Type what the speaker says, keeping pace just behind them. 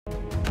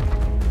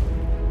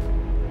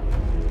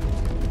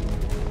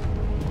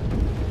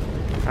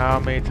How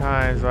many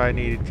times do I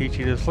need to teach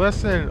you this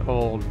lesson,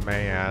 old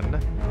man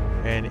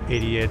and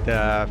idiot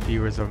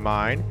viewers of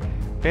mine?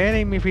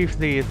 Banning me from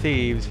Sea of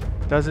Thieves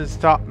doesn't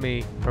stop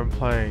me from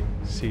playing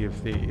Sea of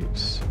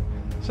Thieves.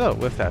 So,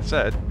 with that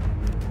said,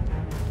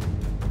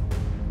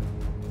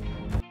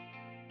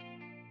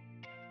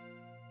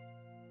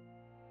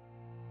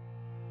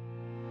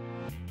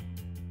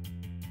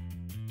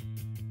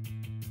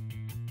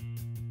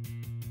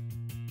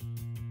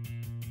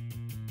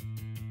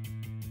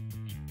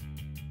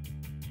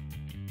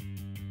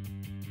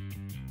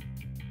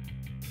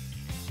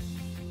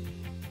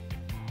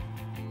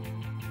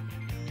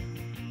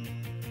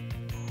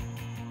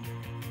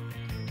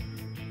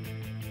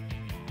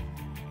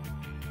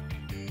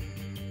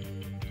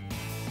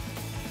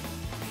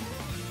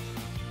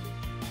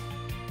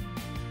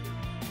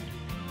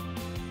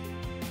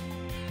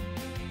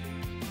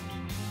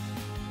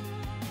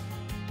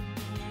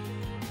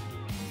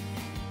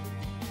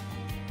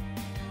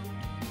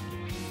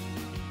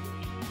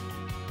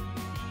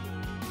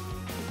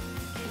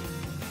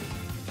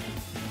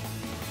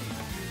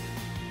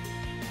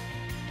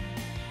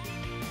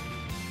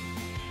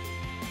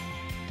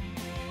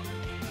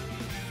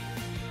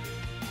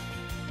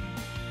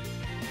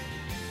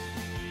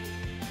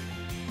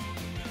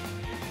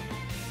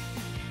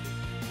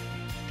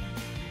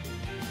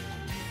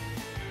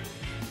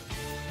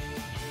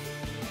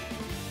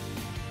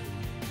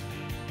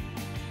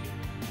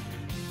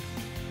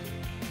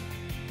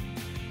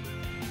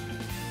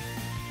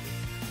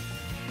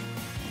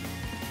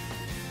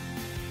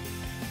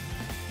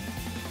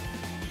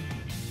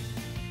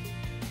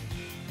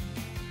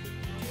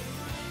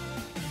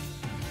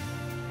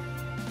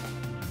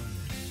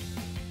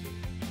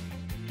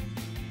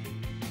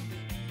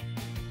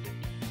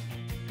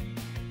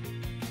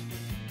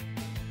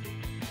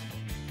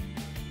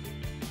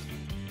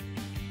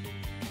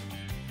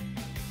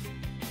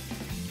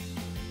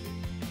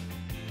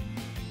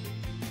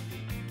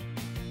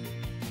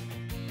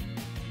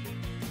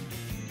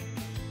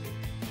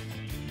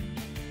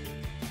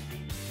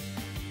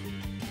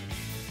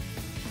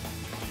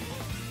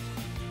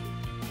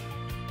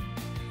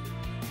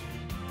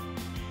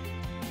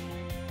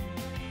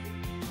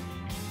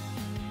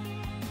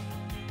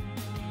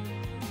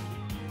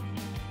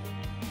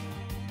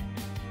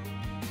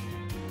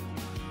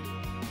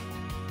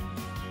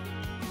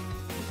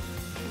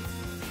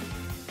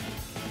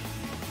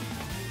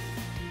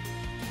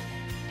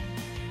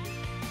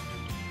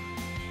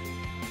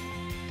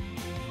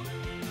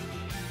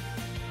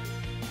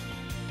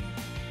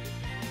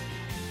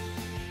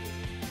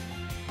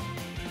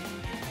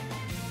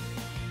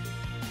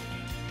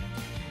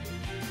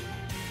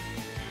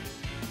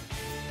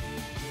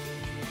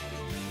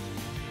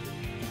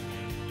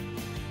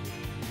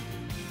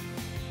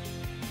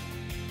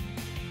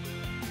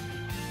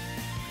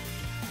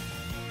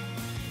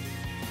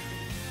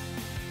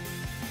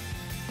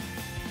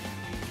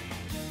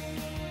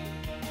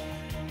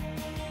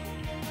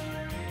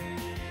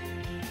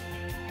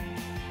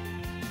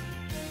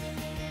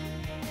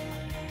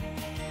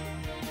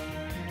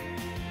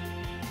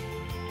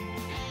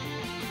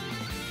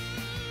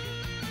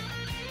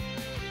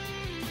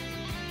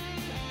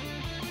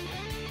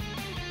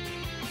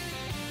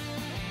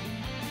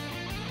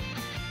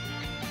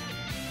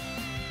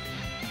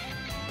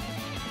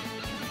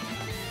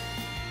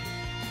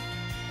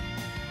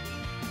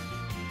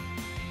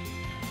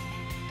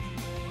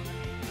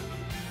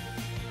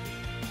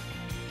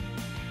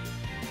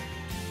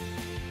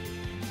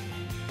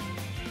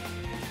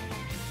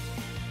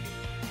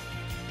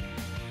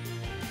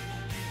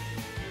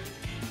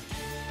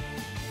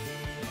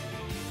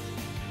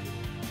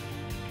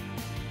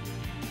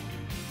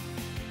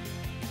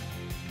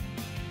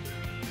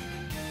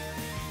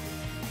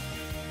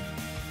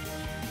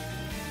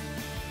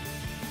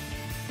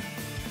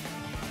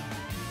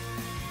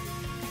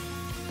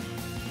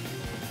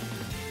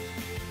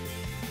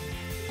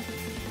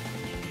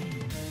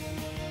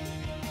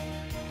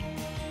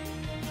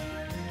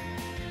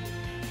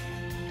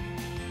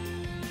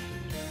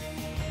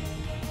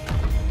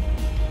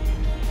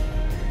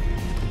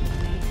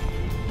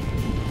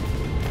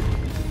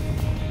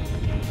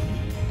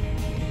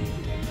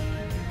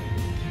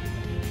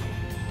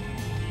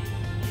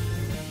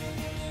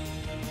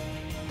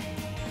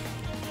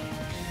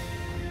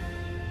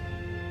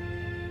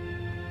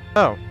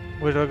 oh,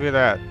 would you look at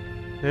that.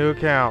 New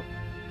account.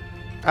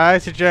 I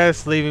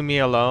suggest leaving me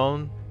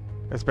alone,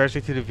 especially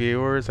to the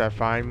viewers that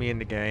find me in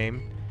the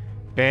game.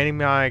 Banning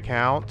my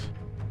account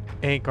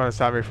ain't gonna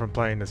stop me from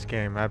playing this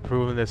game. I've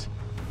proven this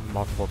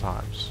multiple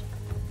times.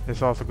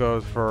 This also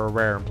goes for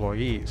rare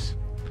employees.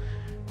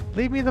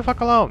 Leave me the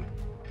fuck alone.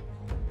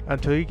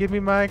 Until you give me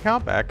my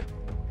account back,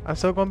 I'm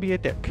still gonna be a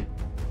dick.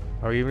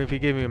 Or even if you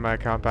give me my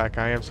account back,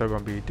 I am still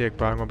gonna be a dick,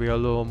 but I'm gonna be a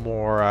little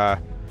more,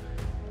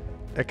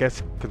 I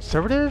guess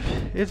conservative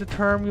is a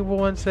term you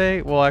want to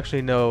say. Well,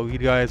 actually, no, you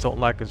guys don't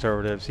like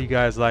conservatives. You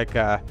guys like,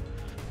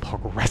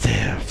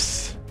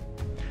 progressives.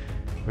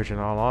 Which, in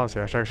all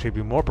honesty, I should actually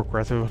be more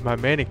progressive with my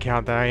main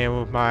account than I am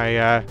with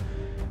my,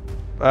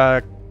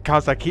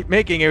 accounts I keep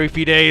making every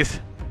few days.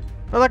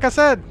 But like I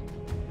said,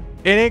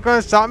 it ain't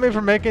gonna stop me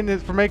from making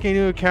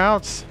new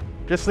accounts.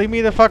 Just leave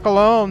me the fuck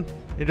alone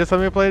and just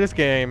let me play this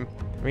game.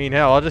 I mean,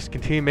 hell, I'll just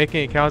continue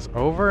making accounts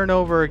over and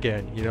over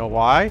again. You know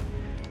why?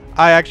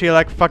 I actually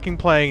like fucking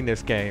playing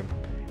this game.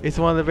 It's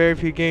one of the very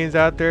few games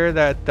out there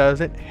that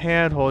doesn't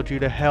handhold you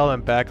to hell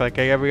and back like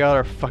every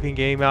other fucking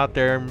game out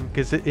there.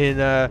 Because in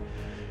the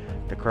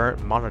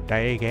current modern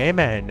day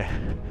gaming,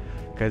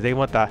 because they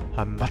want the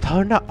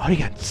modern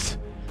audience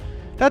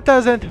that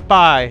doesn't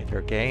buy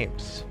their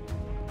games.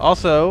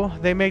 Also,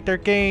 they make their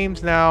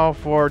games now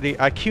for the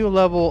IQ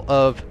level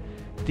of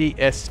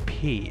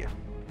DSP.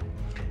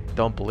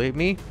 Don't believe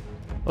me?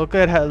 Look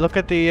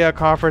at the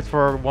conference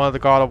for one of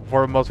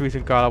the most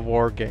recent God of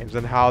War games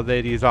and how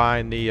they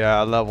design the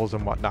levels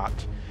and whatnot.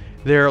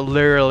 They're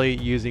literally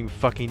using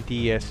fucking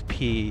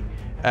DSP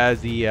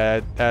as the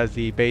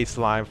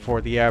baseline for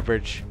the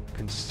average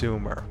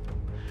consumer.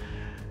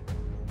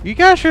 You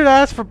guys should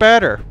ask for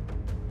better.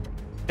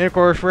 And of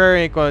course, Rare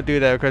ain't gonna do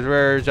that because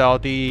Rare's all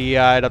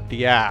DEI'd up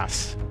the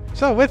ass.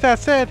 So with that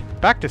said,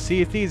 back to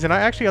Sea of Thieves, and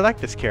I actually like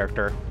this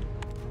character.